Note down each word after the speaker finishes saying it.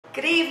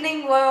Good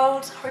evening,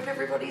 world. Hope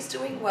everybody's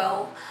doing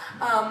well.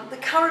 The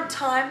current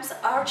times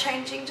are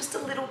changing just a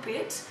little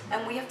bit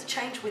and we have to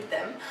change with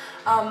them.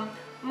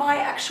 My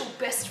actual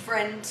best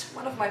friend,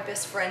 one of my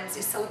best friends,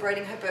 is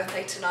celebrating her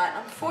birthday tonight.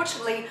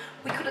 Unfortunately,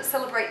 we couldn't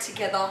celebrate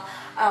together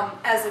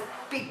as a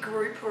big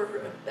group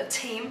or a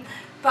team,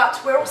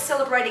 but we're all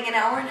celebrating in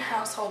our own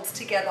households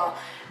together.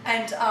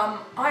 And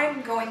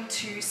I'm going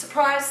to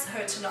surprise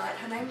her tonight,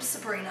 her name's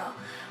Sabrina,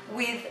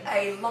 with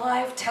a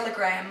live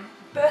telegram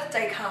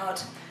birthday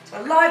card.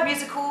 So a live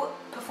musical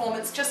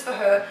performance just for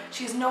her.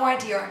 She has no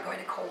idea I'm going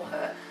to call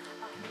her.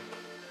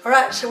 All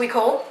right, shall we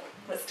call?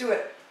 Let's do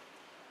it.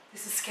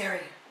 This is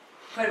scary.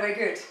 By the way,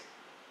 good.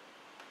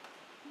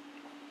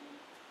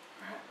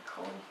 All right,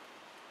 call.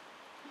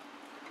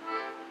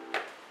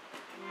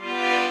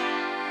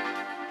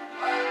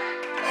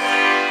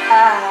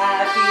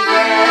 Happy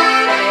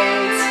birthday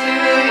to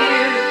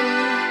you.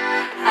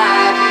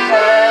 Happy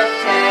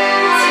birthday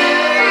to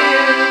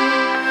you.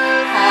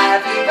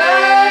 Happy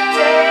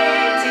birthday,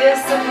 dear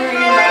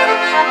Sabrina.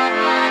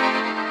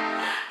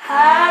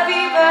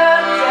 Happy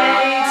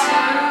birthday to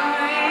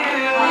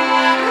you.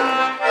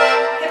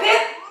 Hip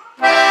hip.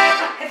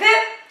 Hip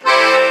hip.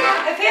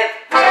 Hip hip.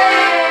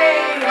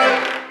 Hooray.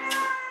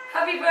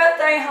 Happy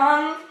birthday,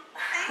 hon.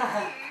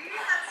 Thank you.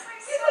 That's so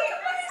sweet.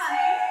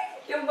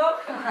 You're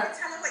welcome. Tell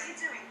her what you're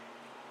doing.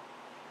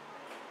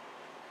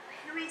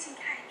 You're eating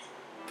cake.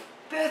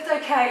 Birthday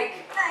cake.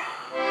 Hey.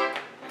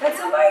 That's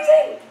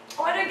amazing.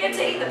 Oh, I don't get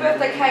to eat the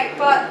birthday cake,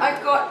 but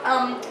I've got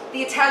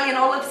the Italian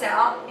olives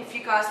out, if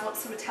you guys want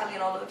some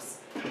Italian olives.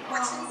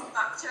 What cheese you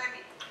got? Show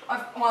me.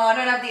 Well, I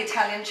don't have the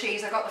Italian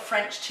cheese, I got the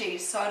French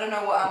cheese, so I don't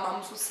know what our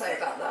mums will say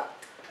about that.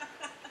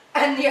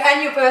 And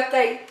your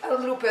birthday, a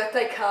little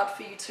birthday card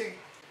for you too.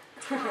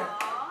 Aww,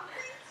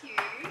 thank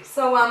you.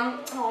 So,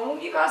 oh,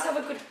 you guys have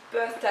a good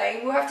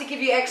birthday. We'll have to give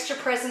you extra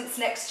presents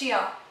next year.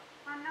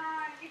 I know.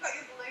 You got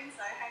your balloons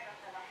though. Hang on,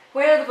 fella.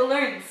 Where are the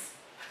balloons?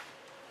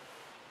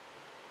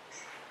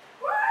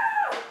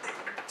 Wow!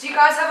 Do you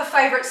guys have a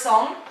favourite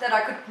song that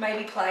I could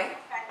maybe play?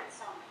 Favourite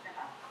song,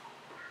 fella?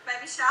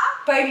 Baby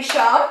Shark? Baby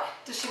Shark.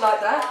 Does she like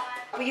that?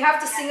 Well, you have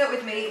to sing it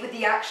with me with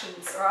the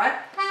actions, alright?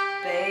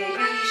 Baby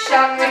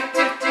Shark, do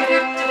do do do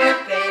do do.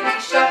 Baby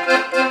Shark, do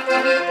do do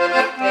do do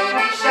do.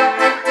 Baby Shark,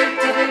 do do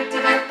do do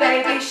do do.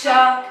 Baby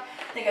Shark.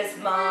 Then goes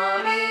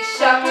Mommy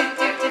Shark, do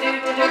do do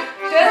do do do.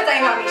 Birthday,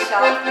 Mommy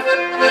Shark.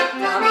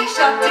 Mommy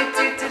Shark, do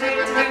do do do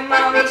do do.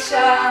 Mommy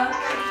Shark.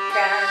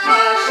 Grandpa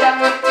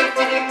Shark, do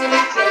do do do do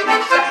do. Baby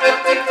Shark,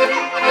 do do do do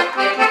do.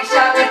 Baby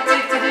Shark, do do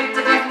do do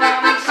do do.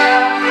 Mommy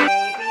Shark.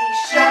 Baby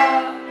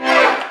Shark.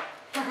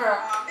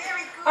 Oh,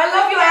 very good. I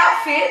love your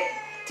outfit.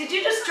 Did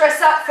you just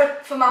dress up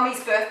for Mummy's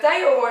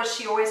birthday, or is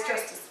she always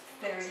dressed as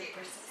very This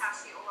Christmas? is how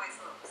she always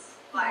looks.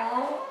 Like,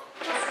 Aww.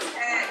 this is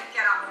her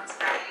get up on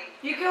stage.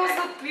 You girls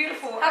look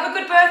beautiful. Have a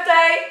good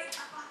birthday.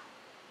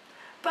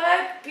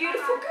 Bye,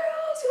 beautiful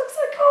girls. You look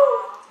so cool.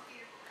 Oh,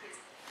 beautiful kids.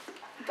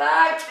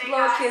 Bye, See blow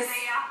a ya, kiss.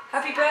 see ya.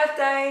 Happy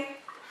birthday.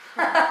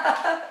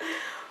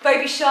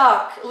 Baby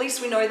Shark. At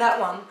least we know that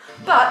one.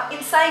 But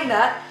in saying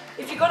that,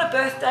 if you've got a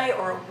birthday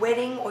or a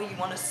wedding, or you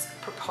want to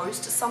propose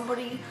to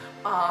somebody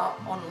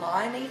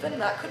online even,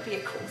 that could be a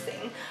cool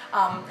thing,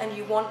 and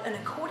you want an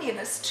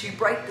accordionist to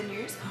break the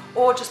news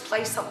or just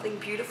play something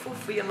beautiful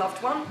for your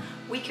loved one,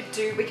 we can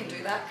do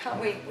that, can't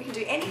we? We can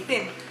do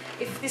anything.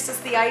 If this is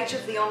the age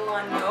of the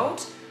online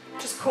world,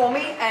 just call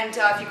me, and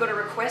if you've got a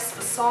request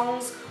for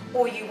songs,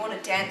 or you want to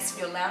dance in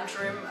your lounge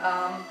room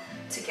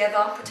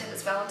together, pretend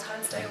it's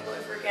Valentine's Day all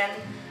over again,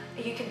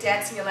 you can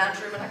dance in your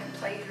lounge room and I can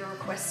play your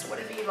requests,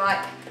 whatever you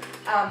like.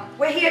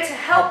 We're here to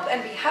help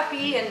and be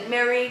happy and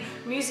merry.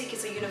 Music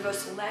is a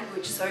universal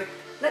language, so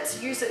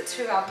let's use it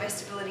to our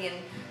best ability and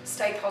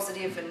stay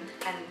positive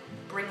and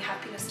bring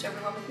happiness to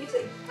everyone with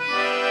music.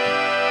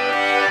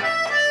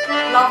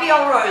 Love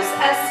your rose,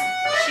 as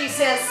she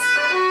says,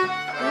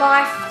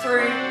 life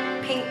through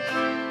pink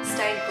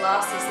stained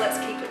glasses. Let's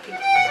keep it pink.